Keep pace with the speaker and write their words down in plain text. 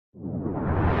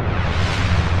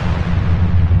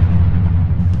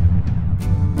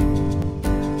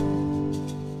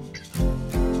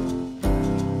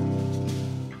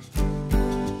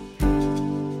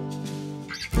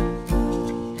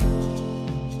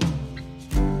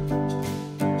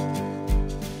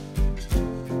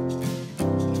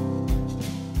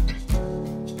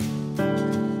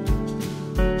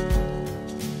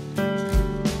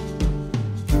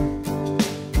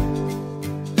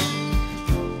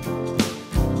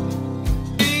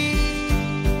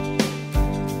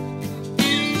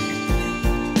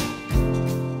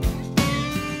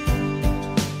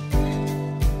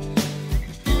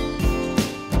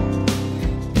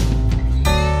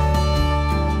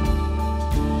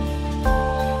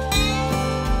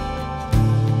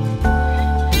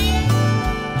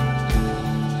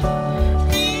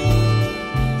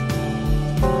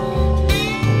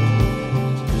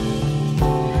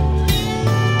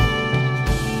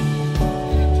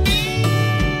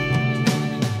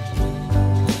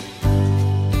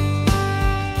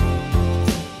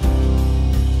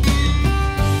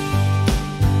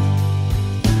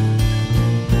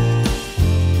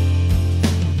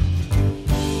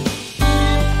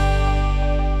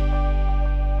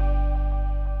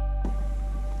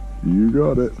You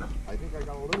got it. I think I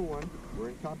got a little one. We're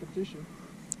in competition.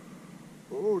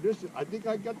 Oh, this is, I think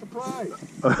I got the prize.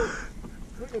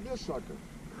 Look at this sucker.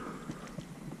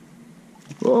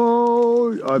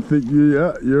 Oh, I think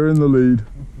you're in the lead.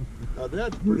 Now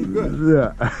that's pretty good.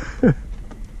 Yeah.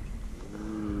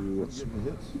 What's getting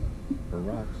hits or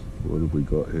rocks? What have we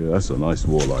got here? That's a nice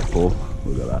walleye, Paul.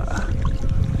 Look at that.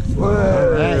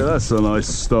 Hey, that's a nice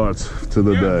start to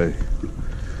the day.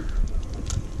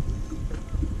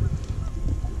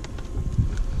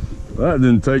 That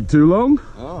didn't take too long.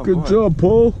 Oh, good job,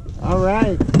 Paul. All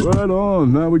right. Right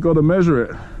on. Now we got to measure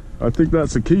it. I think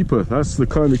that's a keeper. That's the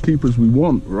kind of keepers we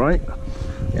want, right?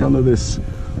 Yep. None of this.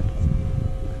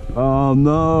 Oh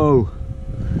no.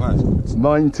 What? It's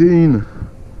 19. You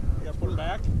gotta put him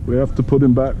back? We have to put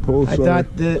him back, Paul. I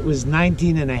thought that it was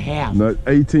 19 and a half. No,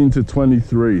 18 to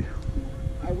 23.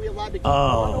 Are we allowed to keep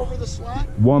one over the slot?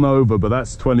 One over, but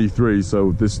that's 23,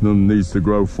 so this one needs to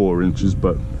grow 4 inches,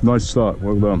 but nice start.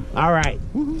 Well done. All right.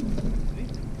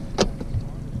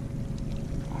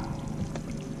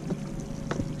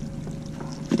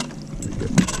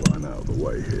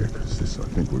 Way here, because this, I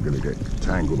think we're going to get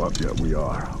tangled up. Yeah, we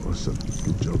are. Awesome.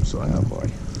 Good job, Si. Oh boy.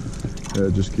 Yeah,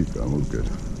 just keep going. We're good.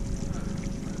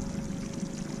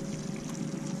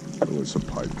 Oh, it's a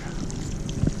pike.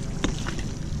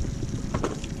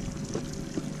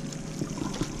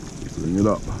 Bring it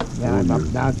up. Yeah, I'm up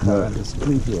now caught on this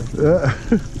cleat here. Yeah.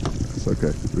 It's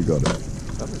okay. We got it.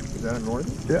 Is that a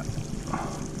northern? Yeah.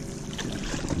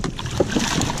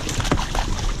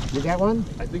 You got one?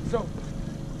 I think so.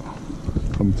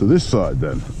 Come to this side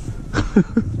then.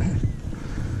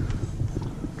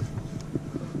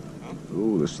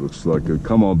 Oh, this looks like a,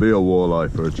 come on, be a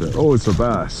walleye for a change. Oh, it's a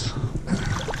bass.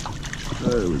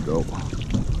 There we go.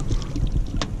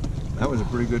 That was a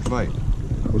pretty good fight.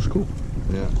 That was cool.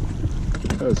 Yeah.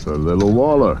 It's a little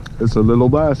waller. It's a little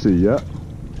bassy, yeah.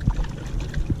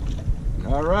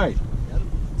 All right.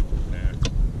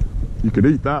 You could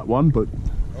eat that one, but...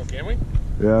 Oh, can we?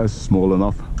 Yeah, it's small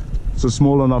enough. It's a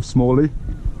small enough smallie.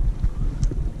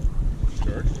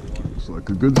 Sure. Looks like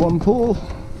a good one, Paul.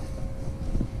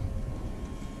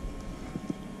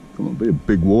 Come on, be a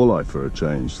big walleye for a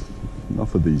change.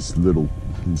 Enough of these little...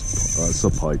 it's a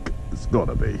pike. It's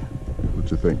gotta be. What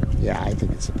do you think? Yeah, I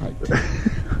think it's a pike.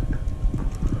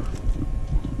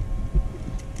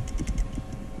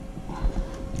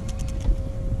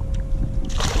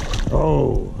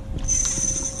 Oh.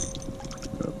 It's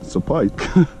a pike.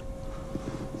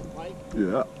 Pike?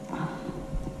 Yeah.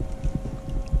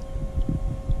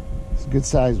 It's a good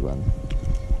sized one.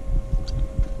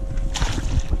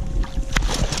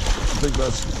 I think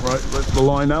that's right. Let the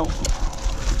line out.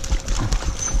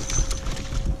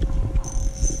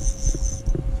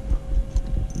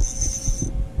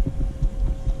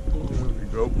 There we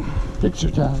go. Picture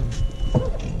time.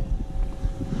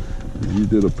 You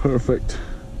did a perfect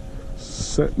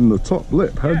set in the top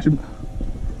lip. How'd you...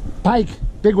 Pike,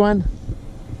 big one.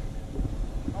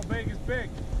 How big is big?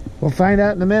 We'll find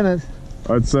out in a minute.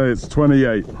 I'd say it's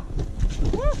 28. Woo!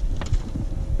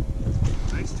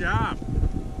 Nice job.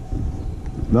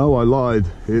 No, I lied.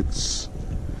 It's...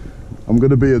 I'm going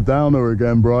to be a downer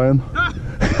again, Brian.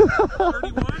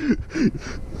 31?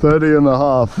 30 and a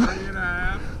half. 30 and a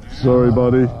half. Sorry,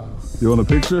 buddy. You want a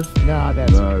picture? No,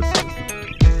 that's No, it's...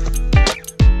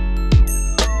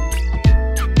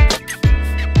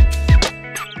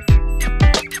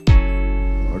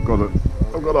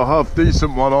 I've got a half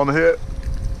decent one on here.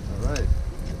 All right.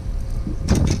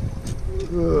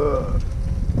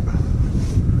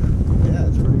 Yeah,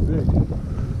 it's pretty big.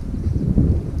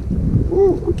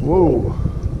 Whoa.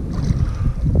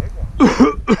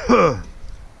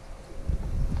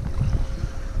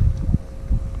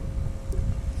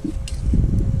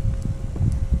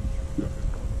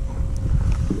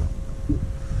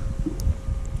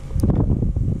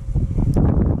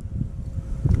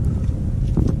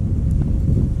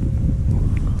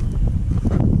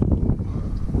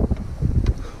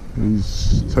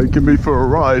 He's taking me for a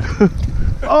ride.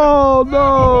 Oh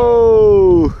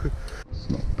no! It's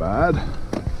not bad.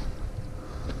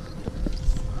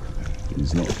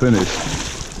 He's not finished.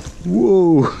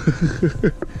 Whoa!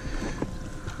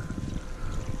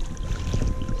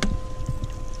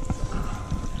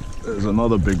 There's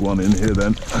another big one in here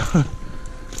then.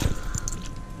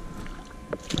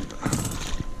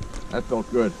 That felt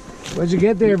good. What'd you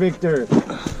get there, Victor?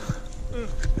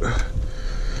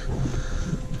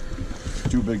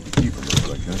 Too big to keep, it looks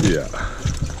like, huh? Yeah.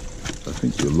 I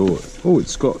think your lure. Oh,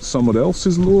 it's got someone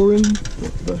else's lure in?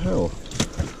 What the hell?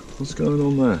 What's going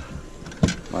on there?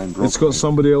 Mine broke. It's got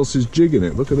somebody else's jig in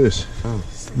it. Look at this. Oh.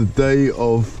 It's the day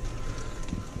of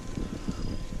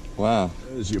Wow.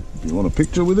 You want a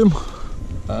picture with him?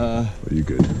 Are you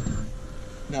good?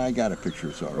 No, I got a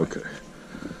picture, so all right. Okay.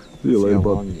 See you See later, how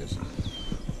bud. long he is.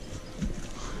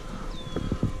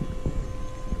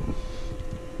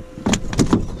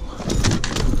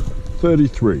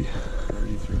 33.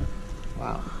 33.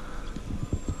 Wow.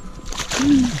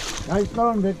 Nice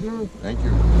going, Victor. Thank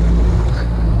you.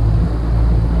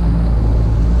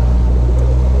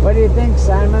 What do you think,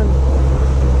 Simon?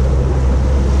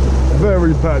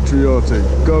 Very patriotic.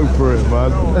 Go for it,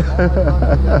 man. I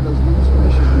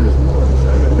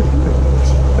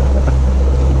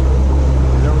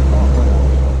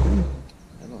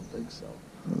don't think so.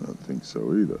 I don't think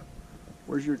so either.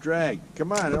 Where's your drag?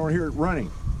 Come on, I don't hear it running.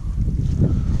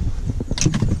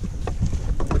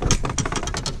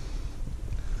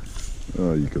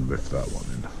 Oh, you can lift that one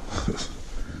in.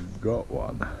 Got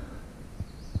one.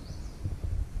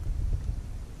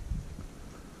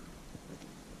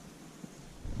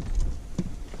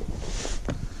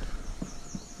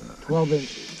 $12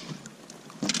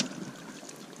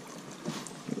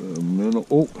 A minute.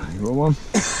 Oh, you got one?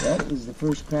 That is the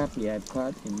first crappie I've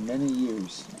caught in many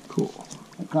years. Cool.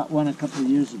 I caught one a couple of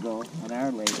years ago on our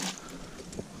lake.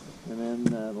 And then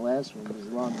the last one was a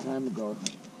long time ago.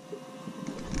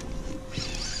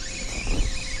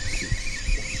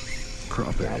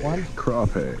 Crappie. That one?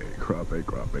 Crappie. Crappie,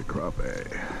 crappie, crappie.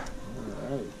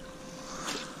 Alright.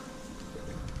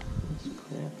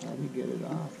 Crap, how do you get it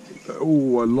off?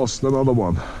 Oh, I lost another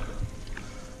one.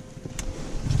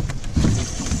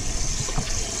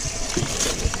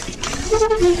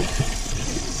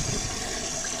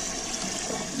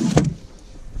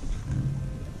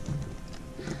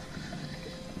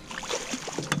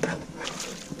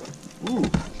 Ooh.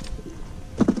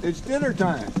 It's dinner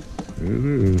time. It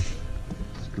is.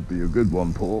 This could be a good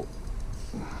one, Paul.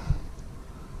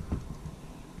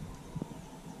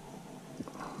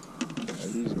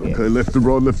 Okay, lift the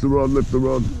rod, lift the rod, lift the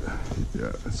rod.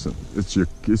 Yeah, it's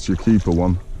your keeper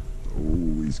one.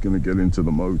 Oh, he's gonna get into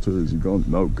the motor. Is he gone?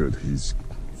 No, good. He's.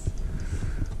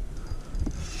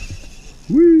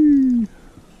 Whee!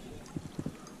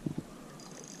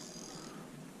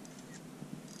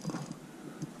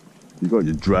 You got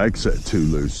your drag set too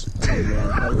loose.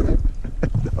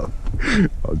 No, I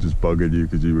was just bugging you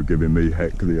because you were giving me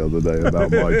heck the other day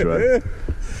about my drag.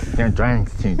 Your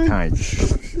drag's too tight.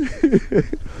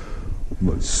 I'm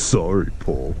like, sorry,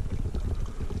 Paul.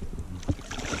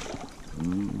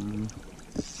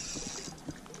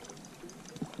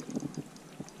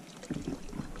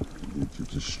 Need to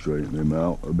just straighten him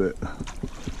out a bit. There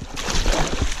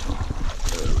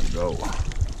we go.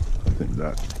 I think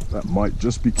that might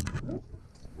just be.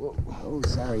 Whoa. Oh,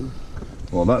 sorry.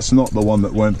 Well, that's not the one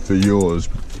that went for yours,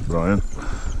 Brian.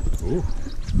 Ooh.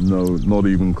 No, not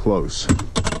even close.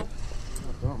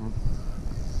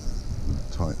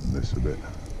 Tighten this a bit.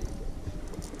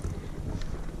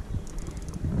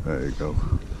 There you go.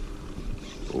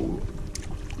 Oh.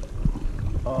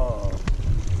 Oh.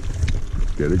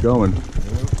 Get it going. Yeah. I'm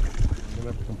gonna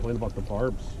have to complain about the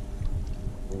barbs.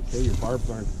 Okay, your barbs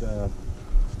aren't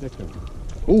sticking.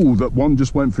 Oh, that one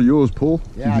just went for yours, Paul.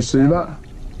 Yeah, Did I you see saw that?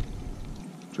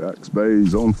 Jack's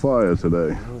Bay's on fire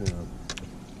today. Oh yeah.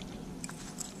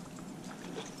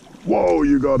 Whoa,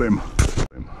 you got him.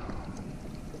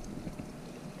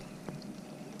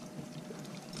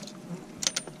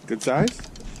 Good size?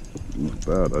 Not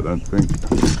bad, I don't think.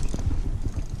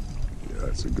 Yeah,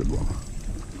 it's a good one.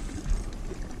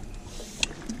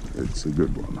 It's a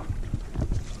good one.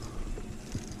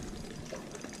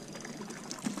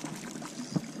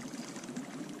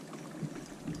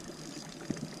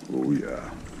 Oh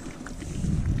yeah.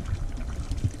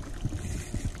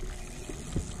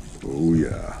 Oh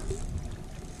yeah.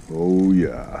 Oh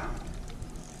yeah.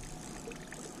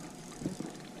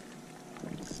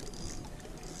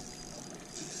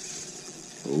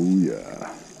 Oh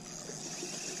yeah.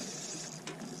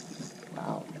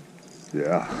 Wow.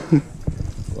 Yeah.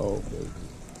 Oh,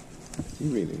 he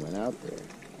really went out there.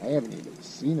 I haven't even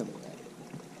seen him yet.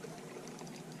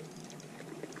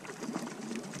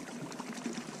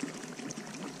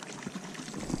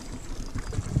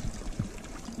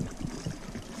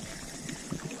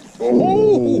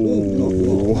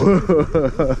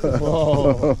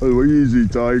 Oh, easy,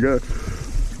 Tiger.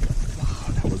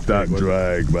 That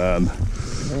drag, man.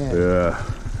 Man. Yeah.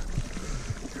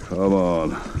 Come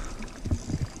on. I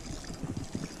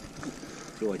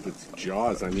feel like it's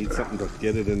Jaws. I need something to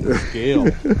get it into scale.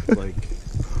 Like.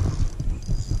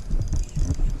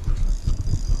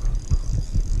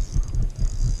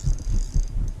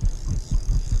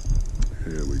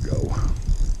 Here we go.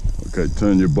 Okay,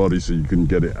 turn your body so you can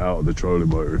get it out of the trolling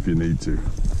motor if you need to.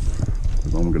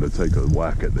 and I'm gonna take a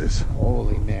whack at this.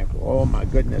 Holy mackerel. Oh my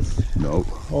goodness. Nope.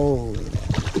 Holy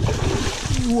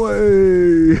mackerel.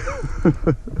 Way.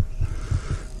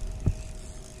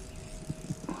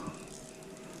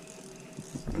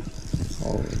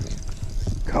 Holy mackerel.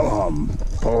 Come on.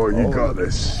 Oh, you got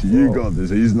this. You got this.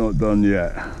 He's not done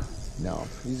yet. No,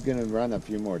 he's gonna run a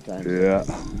few more times. Yeah.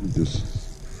 Just.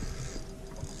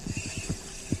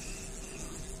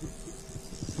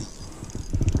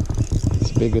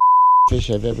 It's the biggest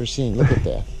fish I've ever seen. Look at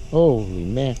that. Holy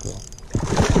mackerel.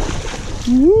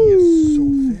 Woo. He is so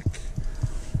thick.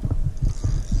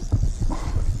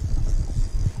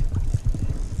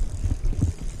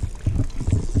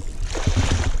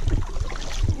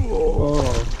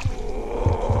 Oh.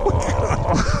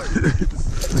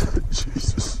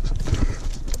 Jesus.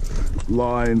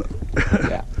 Line.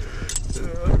 Yeah.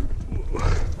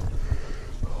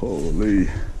 Holy.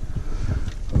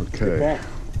 Okay.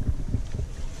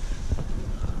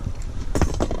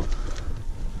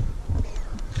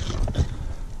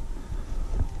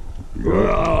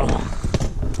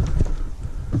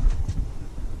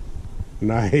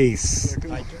 Nice.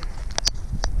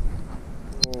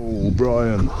 Oh,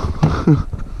 Bryan.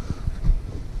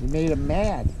 You made him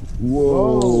mad.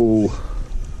 Whoa.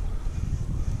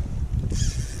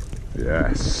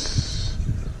 Yes.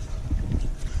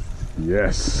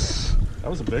 Yes. That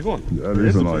was a big one. That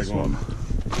is a nice big one.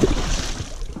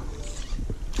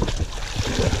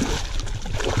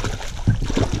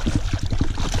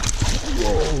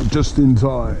 Whoa, just in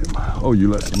time. Oh, you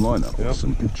let some line up. Yep.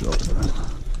 Awesome. Good job.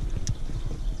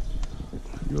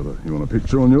 You want a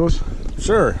picture on yours?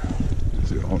 Sure.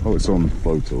 Is it on? Oh, it's on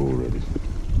photo already.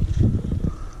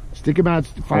 Stick him out.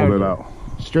 Hold it out.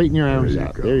 Straighten your arms you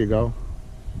out. go. There you go.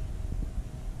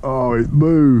 Oh, it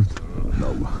moved.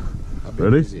 No. How big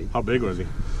Ready? is he? How big was he?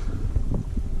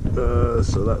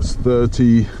 So that's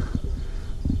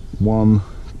 31,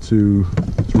 2,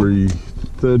 3,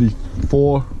 34.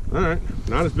 All right.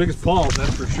 Not as big as Paul,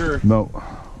 that's for sure. No.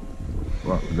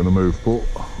 Right, we're gonna move, Paul.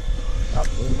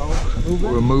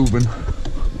 We're moving.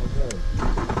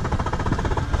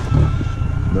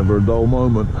 Never a dull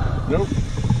moment. Nope.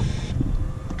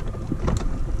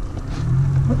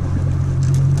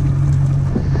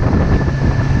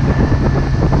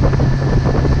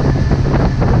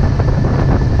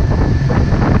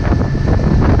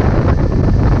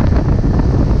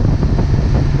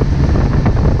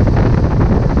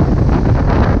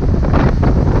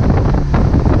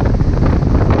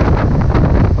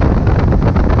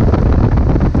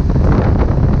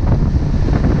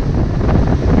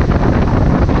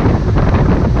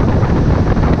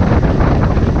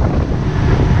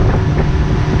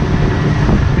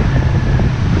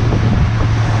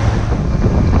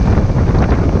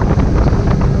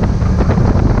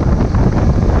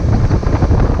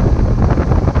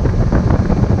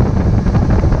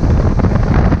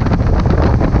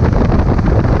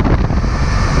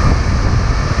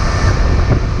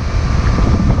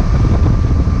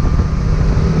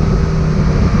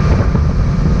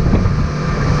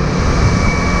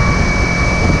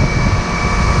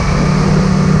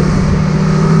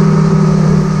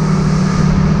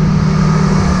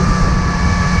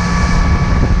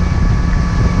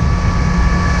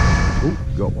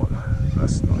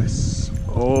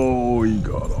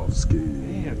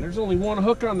 One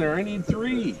hook on there. I need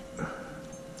 3.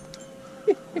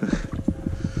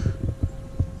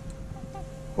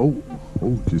 Oh,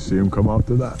 did you see him come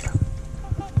after that?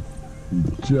 He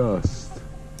just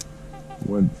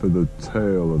went for the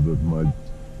tail of my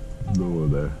lure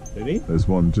there. Did he? There's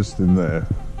one just in there.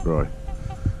 Right.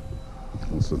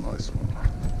 That's a nice one.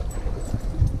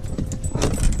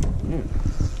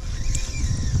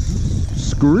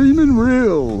 Screaming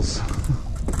reels.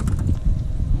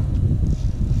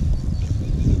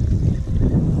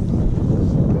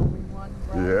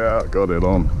 Yeah, got it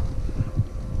on.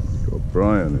 Got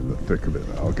Bryan in the thick of it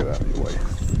now. I'll get out of your way.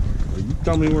 You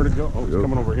tell me where to go. Oh, he's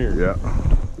coming over here. Yeah.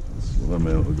 So let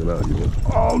me get out of your way.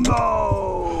 Oh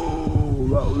no!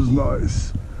 That was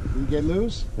nice. Did you get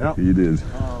loose? Yeah. He did.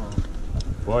 Oh.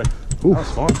 Boy, Oof, that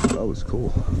was fun. That was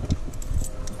cool.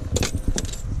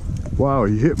 Wow,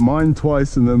 he hit mine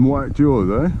twice and then whacked yours,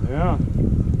 eh? Yeah.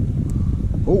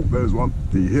 Oh, there's one.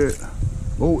 He hit.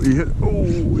 Oh, he hit. Oh,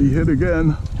 he hit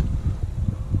again.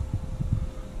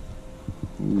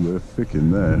 Oh, they're thick in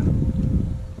there.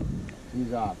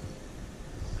 He's off.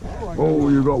 Oh,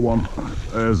 you got one.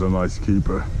 There's a nice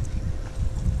keeper.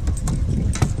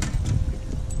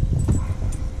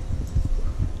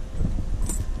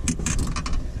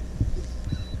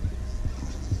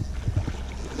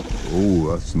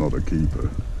 Oh, that's not a keeper.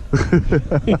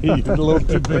 He's a little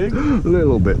too big. A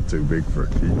little bit too big for a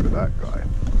keeper, that guy.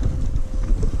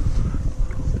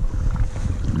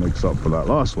 Makes up for that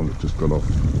last one that just got off.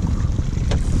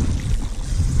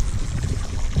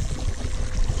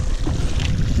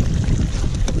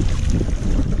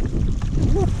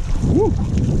 Woo.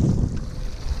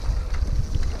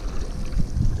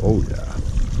 Oh yeah.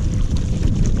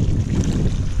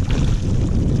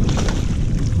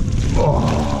 Oh.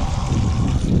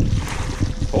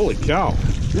 Holy cow.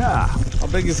 Yeah. How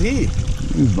big is he?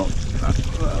 He's not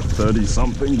 30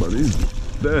 something, but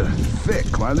they're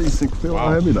thick, man. These things feel how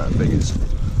heavy that thing is.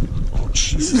 Oh,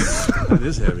 Jesus. That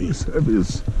is heavy. It's heavy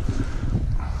as.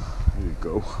 There you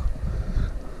go.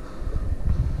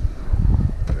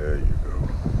 There you go.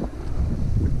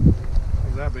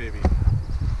 How's that baby?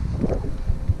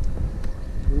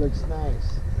 It looks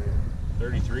nice.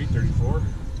 33, 34?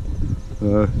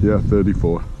 Yeah,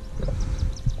 34.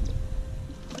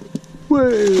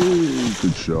 Way,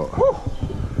 good shot. Woo.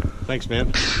 Thanks,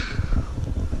 man.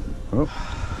 Oh,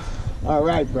 All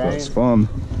right, Brian. that's fun.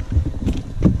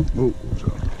 Oh,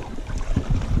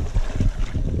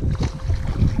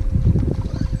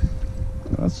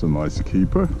 that's a nice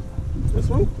keeper. This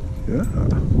one? Yeah.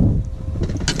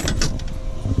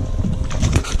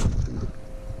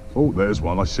 Oh, there's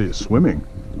one. I see it swimming.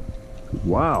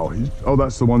 Wow. Oh,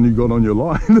 that's the one you got on your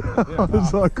line. I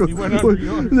was like, He went under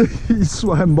yours. he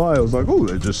swam by. I was like, oh,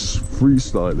 they're just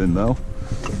freestyling now.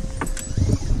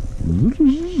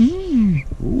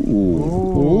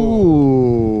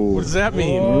 Oh. What does that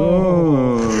mean?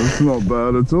 Oh, it's not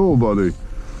bad at all, buddy.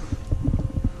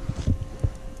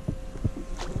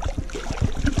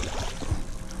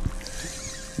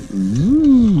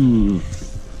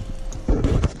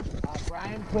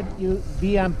 Brian,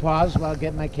 be on pause while I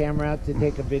get my camera out to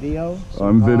take a video. So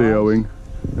I'm pause, videoing.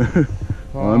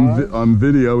 Pause. I'm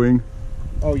videoing.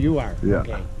 Oh, you are? Yeah.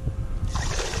 Okay.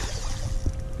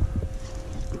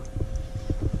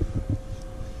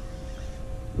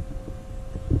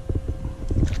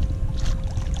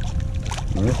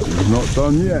 He's not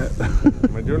done yet.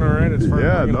 Am I doing all right? As far as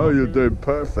Yeah, bringing no, him you're up doing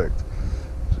perfect.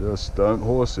 Just don't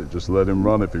horse it. Just let him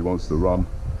run if he wants to run.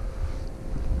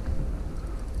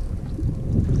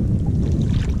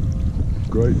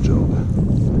 Great job.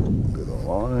 Bit of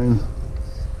line.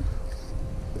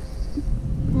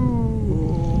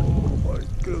 Oh my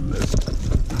goodness.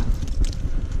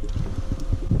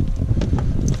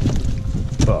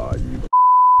 Ah, you.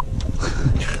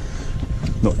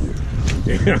 Not you.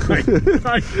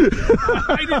 I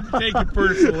didn't take it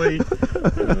personally.